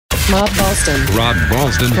Rob Balsdon. Rob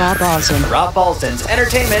Balsdon. Rob Balsdon. Rob Balsdon's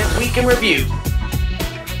Entertainment Week in Review.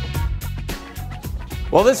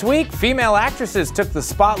 Well, this week, female actresses took the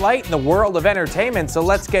spotlight in the world of entertainment, so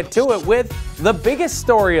let's get to it with the biggest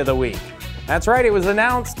story of the week. That's right, it was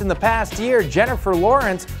announced in the past year Jennifer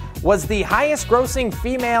Lawrence was the highest-grossing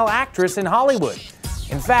female actress in Hollywood.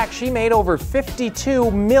 In fact, she made over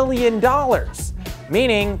 $52 million,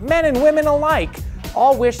 meaning men and women alike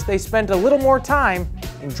all wish they spent a little more time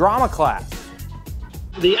in drama class.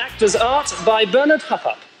 The Actor's Art by Bernard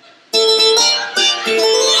Hupper.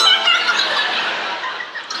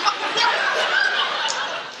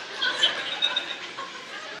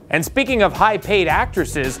 And speaking of high-paid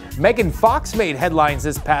actresses, Megan Fox made headlines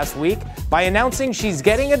this past week by announcing she's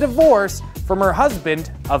getting a divorce from her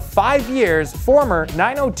husband of 5 years, former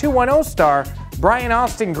 90210 star Brian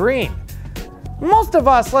Austin Green. Most of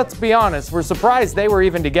us, let's be honest, were surprised they were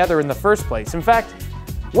even together in the first place. In fact,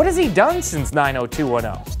 what has he done since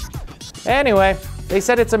 90210? Anyway, they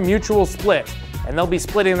said it's a mutual split, and they'll be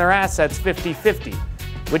splitting their assets 50-50,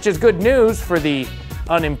 which is good news for the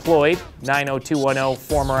unemployed 90210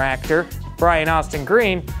 former actor Brian Austin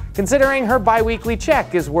Green, considering her bi-weekly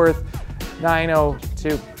check is worth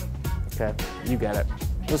 902. Okay, you get it.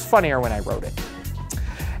 It was funnier when I wrote it.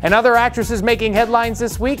 And other actresses making headlines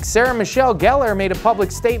this week, Sarah Michelle Gellar made a public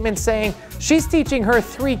statement saying she's teaching her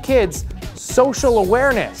 3 kids social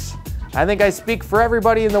awareness. I think I speak for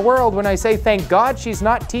everybody in the world when I say thank God she's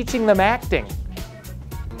not teaching them acting.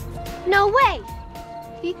 No way!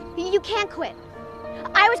 You can't quit.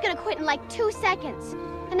 I was gonna quit in like 2 seconds.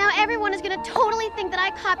 And now everyone is gonna totally think that I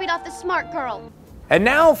copied off the smart girl. And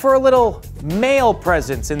now for a little male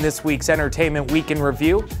presence in this week's Entertainment Week in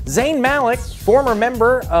Review. Zayn Malik, former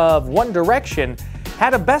member of One Direction,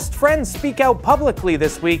 had a best friend speak out publicly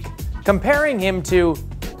this week, comparing him to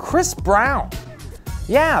Chris Brown.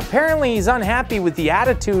 Yeah, apparently he's unhappy with the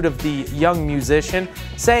attitude of the young musician,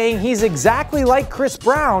 saying he's exactly like Chris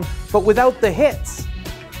Brown, but without the hits.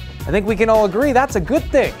 I think we can all agree that's a good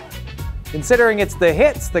thing, considering it's the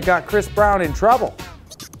hits that got Chris Brown in trouble.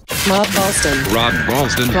 Rob Balsdon. Rob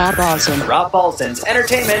Balsdon. Rob Balsdon. Rob Balsdon's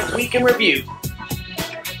Entertainment Week in Review.